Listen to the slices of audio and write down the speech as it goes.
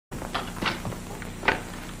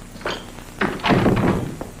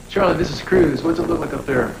Charlie, this is Cruz. What's it look like up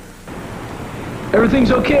there?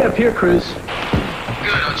 Everything's okay up here, Cruz. Good,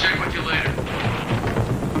 I'll check with you later.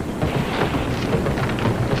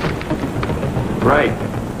 Right.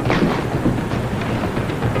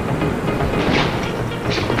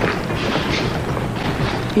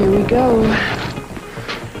 Here we go.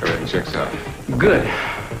 Everything checks out. Good.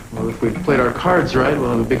 Well, if we've played our cards right, we'll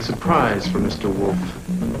have a big surprise for Mr. Wolf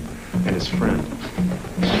and his friend.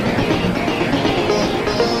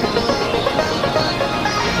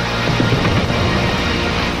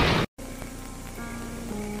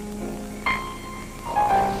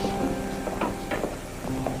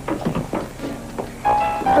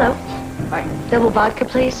 Hello. Hi. Double vodka,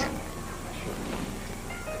 please.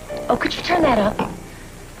 Oh, could you turn that up?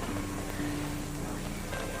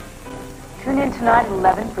 Tune in tonight at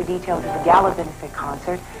 11 for details of the Gala benefit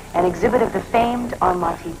concert and exhibit of the famed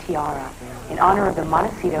Almaty Tiara in honor of the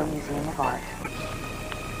Montecito Museum of Art.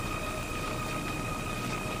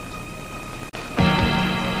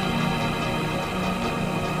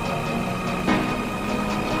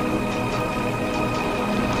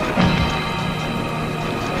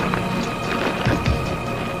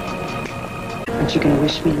 Aren't you going to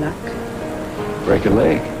wish me luck? Break a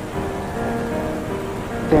leg.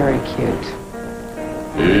 Very cute.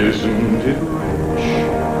 Isn't it rich?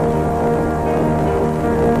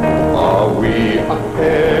 Are we a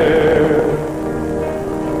pair?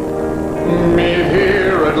 Meet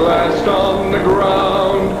here at last on the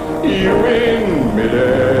ground, you in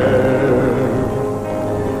midair.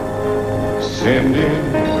 Send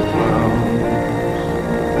in the clowns.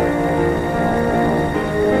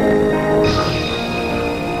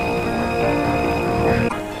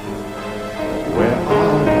 Where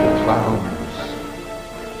are the clowns?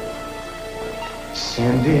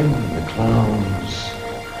 Send in the clowns.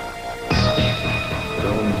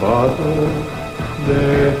 Don't bother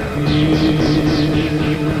their feet.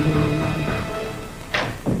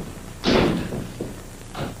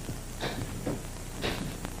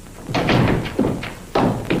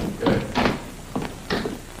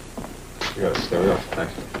 You gotta stay off.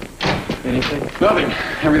 Thanks. Anything? Nothing.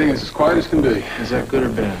 Everything is as quiet as can be. Is that good or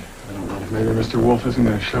bad? I don't know. Maybe Mr. Wolf isn't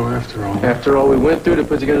going to show after all. After all we went through to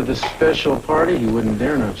put together this special party, he wouldn't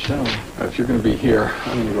dare not show. If you're going to be here,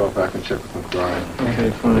 I'm going to go back and check with McBride.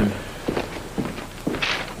 Okay, fine.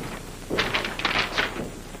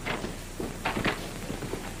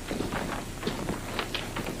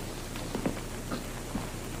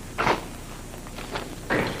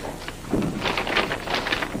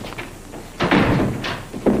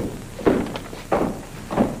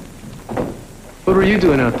 What were you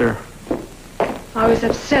doing out there? I was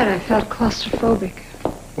upset. I felt claustrophobic.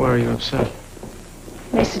 Why are you upset?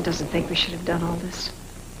 Mason doesn't think we should have done all this.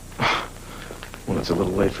 Well, it's a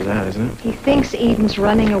little late for that, isn't it? He thinks Eden's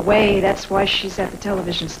running away. That's why she's at the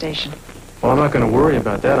television station. Well, I'm not going to worry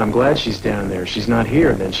about that. I'm glad she's down there. She's not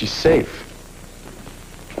here, then she's safe.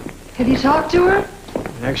 Have you talked to her?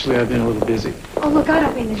 Actually, I've been a little busy. Oh, look, I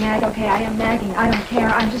don't mean to nag. Okay, I am nagging. I don't care.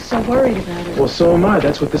 I'm just so worried about her. Well, so am I.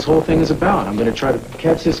 That's what this whole thing is about. I'm going to try to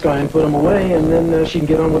catch this guy and put him away, and then she can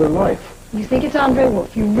get on with her life. You think it's Andre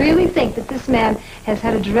Wolf? You really think that this man has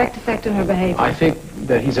had a direct effect on her behavior? I think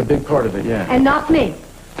that he's a big part of it, yeah. And not me.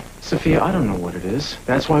 Sophia, I don't know what it is.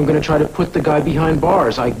 That's why I'm going to try to put the guy behind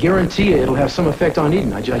bars. I guarantee you it'll have some effect on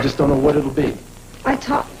Eden. I just don't know what it'll be. I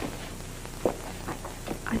talked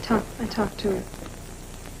to her.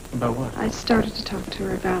 About what? I started to talk to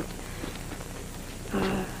her about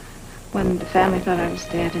when the family thought I was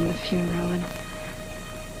dead in the funeral and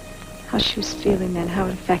how she was feeling then, how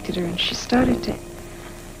it affected her, and she started to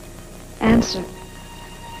answer.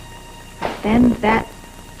 Then that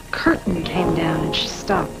curtain came down and she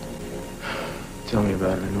stopped. Tell me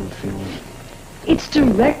about it. I know the feeling. It's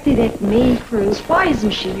directed at me, Cruz. Why isn't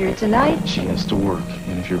she here tonight? She has to work,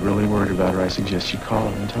 and if you're really worried about her, I suggest you call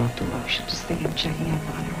her and talk to her. Oh, she'll just think I'm checking up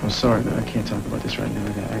on her. I'm sorry, but I can't talk about this right now.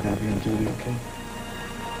 I gotta be on duty, okay?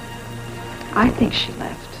 I think she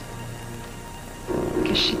left.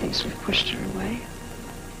 Because she thinks we've pushed her away.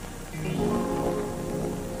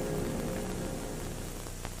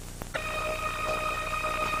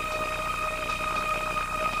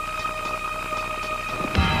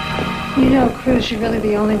 You know, Cruz, you're really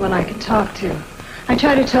the only one I can talk to. I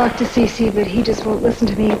try to talk to Cece, but he just won't listen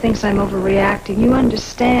to me. He thinks I'm overreacting. You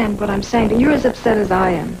understand what I'm saying, but you're as upset as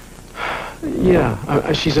I am.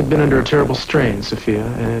 Yeah, she's been under a terrible strain, Sophia,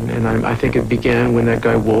 and I think it began when that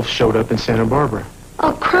guy Wolf showed up in Santa Barbara.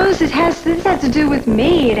 Oh, Cruz, this has to do with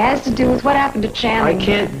me. It has to do with what happened to Channing. I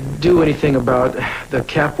can't do anything about the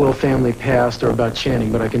Capwell family past or about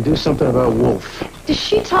Channing, but I can do something about Wolf. Does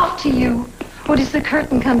she talk to you? Or does the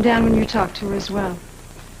curtain come down when you talk to her as well?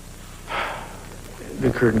 The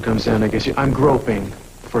curtain comes down, I guess. I'm groping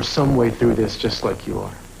for some way through this just like you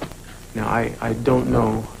are. Now, I don't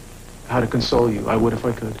know how to console you. I would if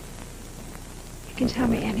I could. You can tell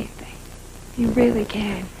me anything. You really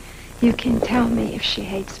can. You can tell me if she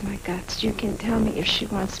hates my guts. You can tell me if she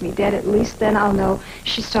wants me dead. At least then I'll know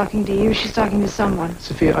she's talking to you. She's talking to someone.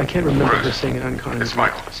 Sophia, I can't remember Cruz, her saying it unkindly. it's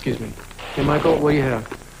Michael. Excuse me. Hey, Michael, what do you have?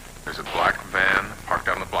 There's a black van parked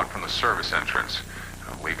down the block from the service entrance.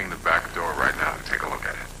 I'm leaving the back door right now to take a look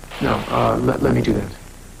at it. No, let me do that.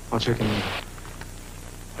 I'll check in later.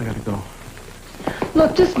 I gotta go.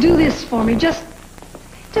 Look, just do this for me. Just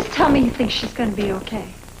tell me you think she's going to be okay.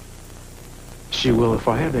 She will if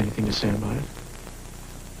I have anything to say about it.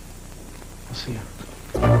 I'll see you.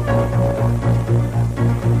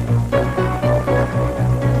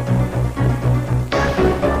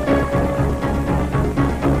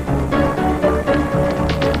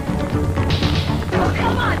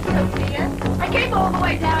 All the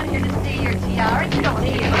way down here to see your Tiara. You don't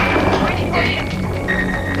need it.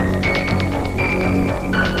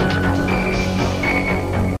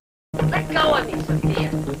 Let go of me,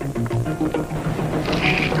 Sophia.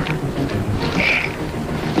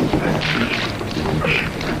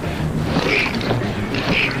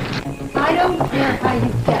 I don't care how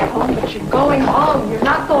you get home, but you're going home. You're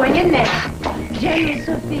not going in there. General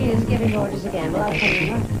Sophia is giving orders again. Well, I'll tell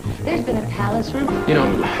you what. There's been a palace room. You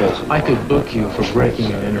know, I could book you for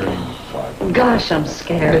breaking and entering. Gosh, I'm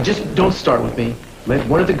scared. Just don't start with me. Let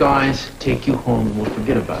one of the guys take you home and we'll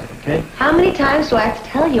forget about it, okay? How many times do I have to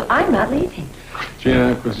tell you I'm not leaving?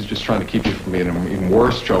 Gina, Cruz is just trying to keep you from being in even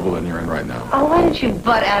worse trouble than you're in right now. Oh, why don't you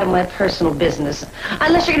butt out of my personal business?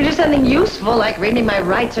 Unless you're going to do something useful, like read me my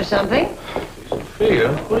rights or something.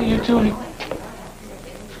 Sophia, what are you doing?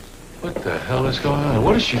 What the hell is going on?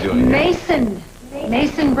 What is she doing here?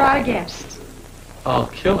 Mason brought a guest. I'll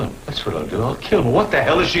kill him. That's what I'll do. I'll kill him. What the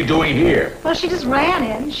hell is she doing here? Well, she just ran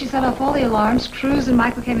in. She set off all the alarms. Cruz and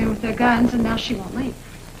Michael came in with their guns, and now she won't leave.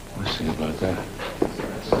 Let's see about that.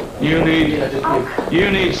 You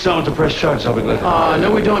need someone to press charges. I'll be glad.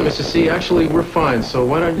 No, we don't, Mr. C. Actually, we're fine. So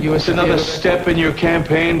why don't you... It's another step in your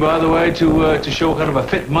campaign, by the way, to show what kind of a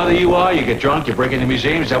fit mother you are. You get drunk, you break into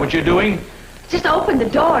museums. Is that what you're doing? Just opened the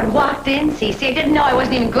door and walked in, Cece. I didn't know I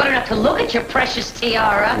wasn't even good enough to look at your precious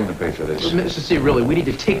tiara. I'm going to pay for this. Mr. C, really, we need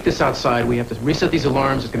to take this outside. We have to reset these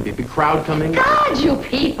alarms. There's going to be a big crowd coming. God, you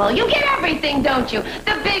people. You get everything, don't you?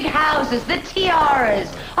 The big houses, the tiaras.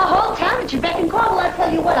 A whole town at your beck and call. Well, I'll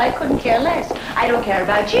tell you what, I couldn't care less. I don't care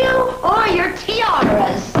about you or your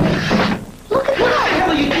tiaras. Look at that. What the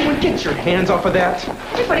hell are you doing? Get your hands off of that.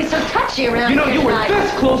 Everybody's so touchy around You know, here you were tonight.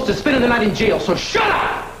 this close to spending the night in jail, so shut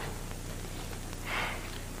up!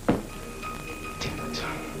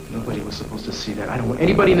 Nobody was supposed to see that. I don't want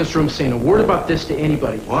anybody in this room saying a word about this to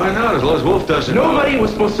anybody. Why not? As long as Wolf doesn't know. Nobody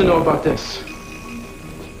was supposed to know about this.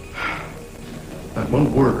 Not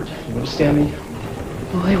one word. You understand me?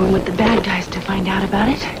 Boy, we want the bad guys to find out about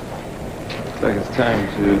it. Looks like it's time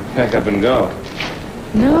to pack up and go.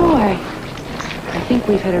 No, I think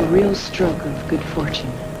we've had a real stroke of good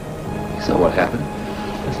fortune. So what happened?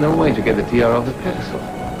 There's no way to get the tiara off the pedestal.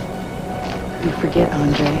 You forget,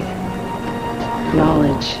 Andre.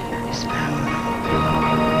 Knowledge is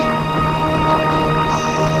power.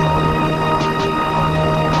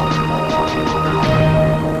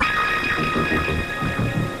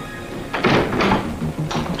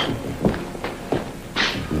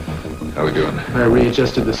 How we doing? I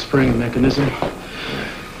readjusted the spring mechanism.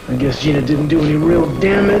 I guess Gina didn't do any real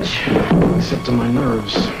damage, except to my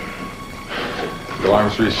nerves. The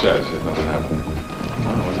alarm's reset. If nothing happened.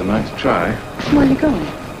 Well, it was a nice try. Where are you going?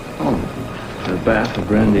 Home. To a bath, a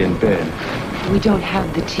brandy, and bed. We don't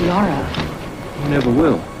have the tiara. You never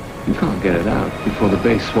will. You can't get it out before the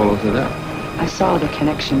base swallows it up. I saw the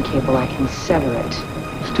connection cable. I can sever it.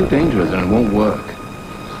 It's too dangerous and it won't work.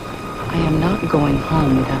 I am not going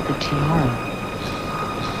home without the tiara.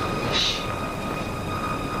 Shh.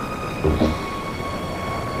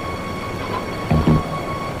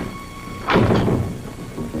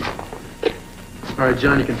 All right,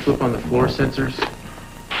 John, you can flip on the floor sensors.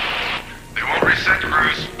 They won't reset,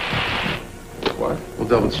 Cruz. What? We'll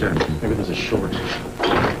double check. Maybe there's a short.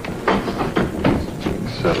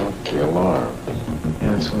 Set off the alarm.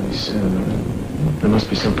 Yeah, that's what he said. There must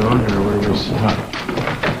be something on here or whatever he said.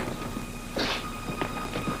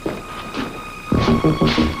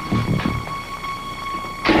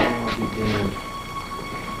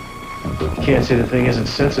 You can't say the thing isn't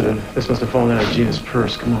sensitive. This must have fallen out of Gina's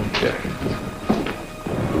purse. Come on. Check.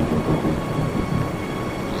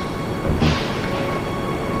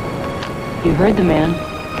 You heard the man.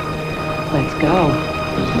 Let's go.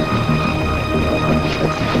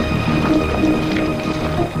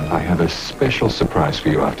 I have a special surprise for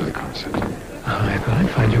you after the concert. I thought I'd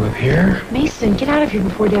find you up here. Mason, get out of here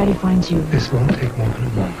before Daddy finds you. This won't take more than a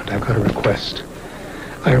moment. I've got a request.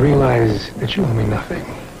 I realize that you owe me nothing,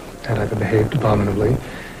 and I've behaved abominably,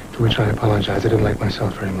 for which I apologize. I didn't like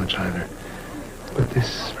myself very much either. But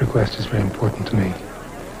this request is very important to me.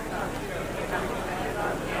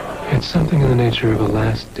 It's something in the nature of a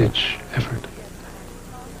last-ditch effort.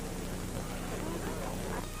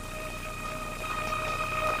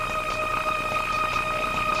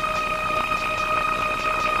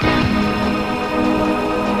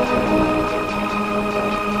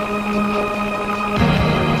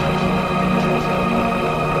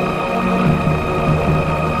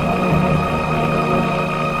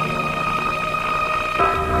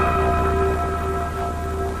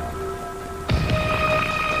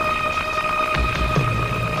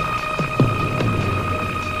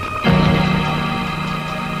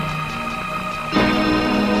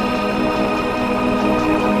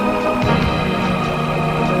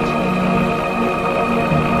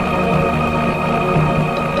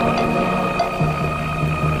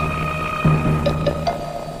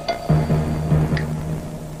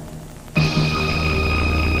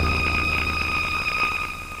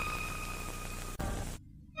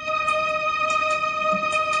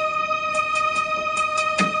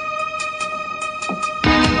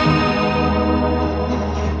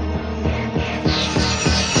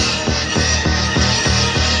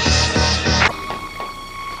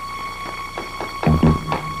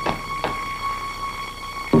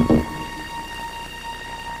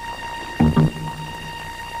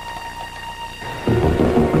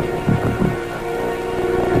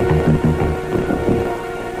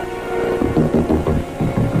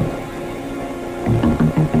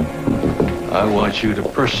 I want you to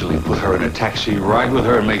personally put her in a taxi, ride with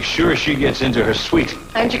her, and make sure she gets into her suite.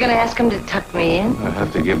 Aren't you going to ask him to tuck me in? I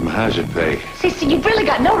have to give him hazard pay. See, you've really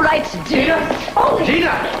got no right to do that. Holy...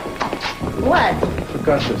 Gina! What? I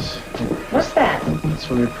forgot this. What's that? It's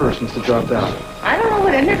from your purse. Must have dropped out. I don't know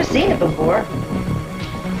what. I've never seen it before.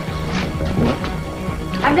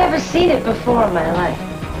 I've never seen it before in my life.